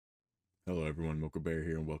Hello everyone, Mocha Bear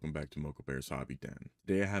here and welcome back to Mocha Bear's Hobby Den.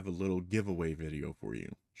 Today I have a little giveaway video for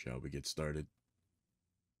you. Shall we get started?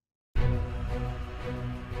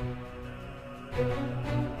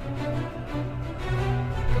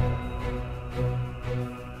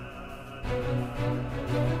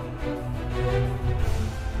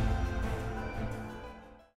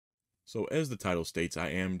 So as the title states, I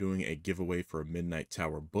am doing a giveaway for a Midnight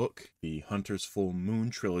Tower book, the Hunter's Full Moon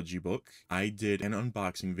Trilogy book. I did an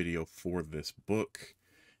unboxing video for this book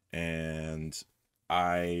and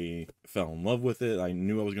I fell in love with it. I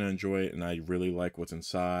knew I was going to enjoy it and I really like what's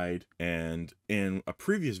inside. And in a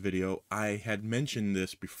previous video, I had mentioned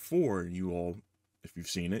this before. You all, if you've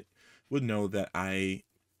seen it, would know that I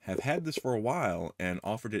have had this for a while and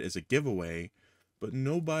offered it as a giveaway, but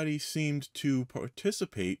nobody seemed to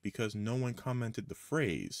participate because no one commented the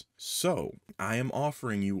phrase. So I am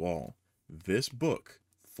offering you all this book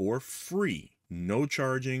for free. No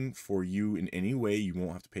charging for you in any way. You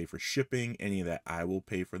won't have to pay for shipping, any of that. I will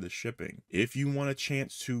pay for the shipping. If you want a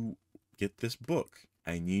chance to get this book,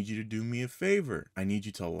 I need you to do me a favor. I need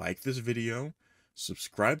you to like this video,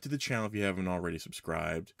 subscribe to the channel if you haven't already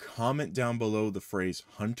subscribed, comment down below the phrase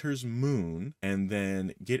Hunter's Moon, and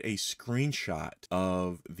then get a screenshot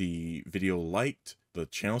of the video liked, the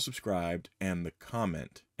channel subscribed, and the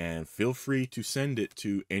comment. And feel free to send it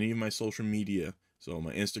to any of my social media, so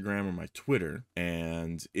my Instagram or my Twitter.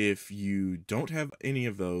 And if you don't have any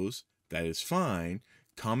of those, that is fine.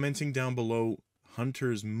 Commenting down below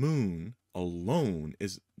Hunter's Moon alone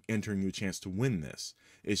is entering you a chance to win this.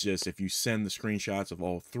 It's just if you send the screenshots of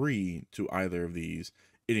all three to either of these,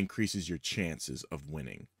 it increases your chances of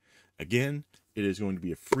winning. Again, it is going to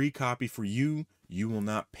be a free copy for you. You will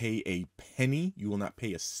not pay a penny. You will not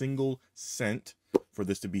pay a single cent for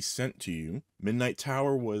this to be sent to you. Midnight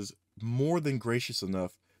Tower was more than gracious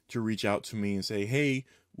enough to reach out to me and say, hey,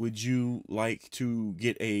 would you like to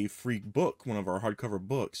get a free book, one of our hardcover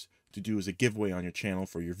books, to do as a giveaway on your channel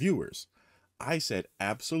for your viewers? I said,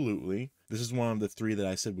 absolutely. This is one of the three that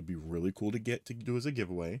I said would be really cool to get to do as a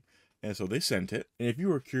giveaway. And so they sent it. And if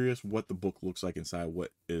you are curious what the book looks like inside,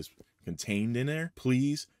 what is contained in there,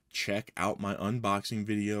 please check out my unboxing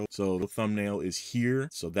video. So the thumbnail is here.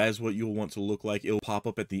 So that is what you'll want to look like. It'll pop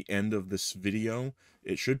up at the end of this video.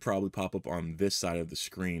 It should probably pop up on this side of the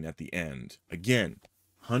screen at the end. Again,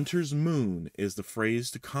 Hunter's Moon is the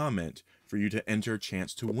phrase to comment for you to enter a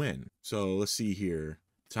chance to win. So let's see here.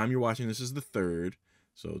 Time you're watching this is the 3rd,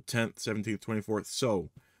 so 10th, 17th, 24th.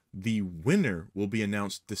 So the winner will be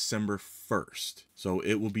announced December 1st. So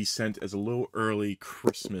it will be sent as a little early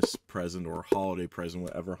Christmas present or holiday present,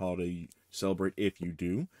 whatever holiday you celebrate if you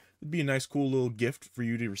do. It'd be a nice, cool little gift for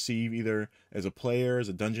you to receive either as a player, as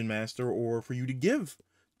a dungeon master, or for you to give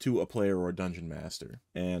to a player or a dungeon master.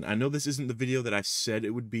 And I know this isn't the video that I said it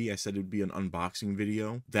would be. I said it would be an unboxing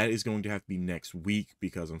video. That is going to have to be next week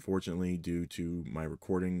because unfortunately, due to my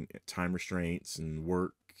recording time restraints and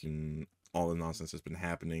work and all the nonsense that's been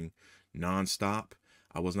happening nonstop,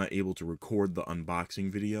 I was not able to record the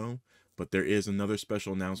unboxing video. But there is another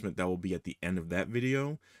special announcement that will be at the end of that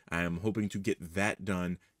video. I am hoping to get that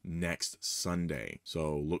done next Sunday.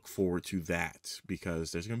 So look forward to that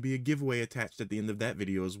because there's going to be a giveaway attached at the end of that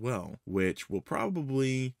video as well, which will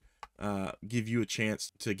probably give you a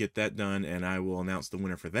chance to get that done. And I will announce the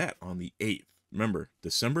winner for that on the 8th. Remember,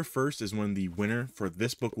 December 1st is when the winner for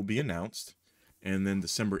this book will be announced. And then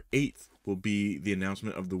December 8th will be the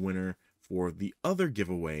announcement of the winner for the other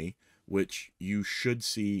giveaway, which you should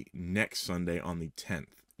see next Sunday on the 10th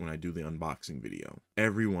when I do the unboxing video.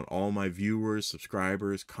 Everyone, all my viewers,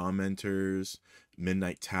 subscribers, commenters,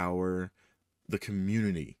 Midnight Tower, the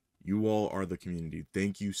community, you all are the community.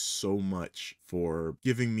 Thank you so much for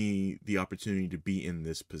giving me the opportunity to be in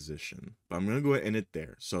this position. But I'm going to go ahead and end it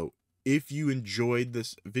there. So if you enjoyed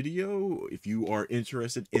this video, if you are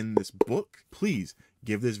interested in this book, please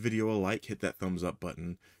give this video a like, hit that thumbs up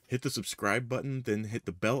button, hit the subscribe button, then hit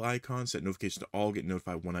the bell icon, set notifications to all, get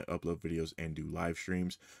notified when I upload videos and do live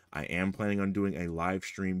streams. I am planning on doing a live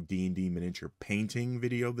stream D&D miniature painting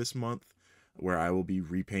video this month, where I will be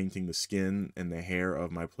repainting the skin and the hair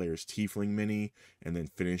of my player's tiefling mini, and then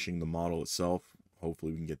finishing the model itself.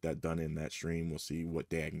 Hopefully we can get that done in that stream. We'll see what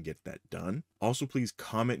day I can get that done. Also, please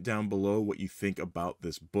comment down below what you think about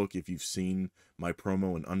this book if you've seen my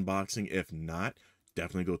promo and unboxing. If not,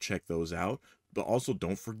 definitely go check those out. But also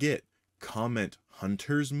don't forget, comment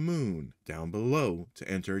Hunter's Moon down below to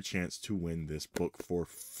enter a chance to win this book for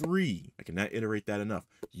free. I cannot iterate that enough.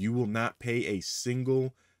 You will not pay a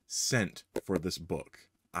single cent for this book.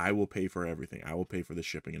 I will pay for everything. I will pay for the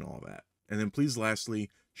shipping and all that. And then please lastly,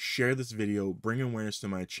 share this video, bring awareness to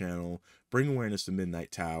my channel, bring awareness to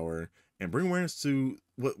Midnight Tower, and bring awareness to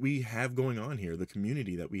what we have going on here, the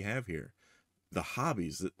community that we have here, the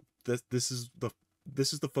hobbies. This is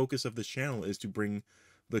the focus of this channel, is to bring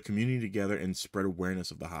the community together and spread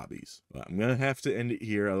awareness of the hobbies. But I'm gonna have to end it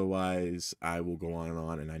here, otherwise I will go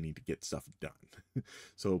on and I need to get stuff done.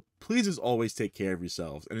 So please, as always, take care of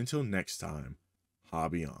yourselves, and until next time,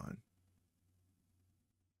 hobby on.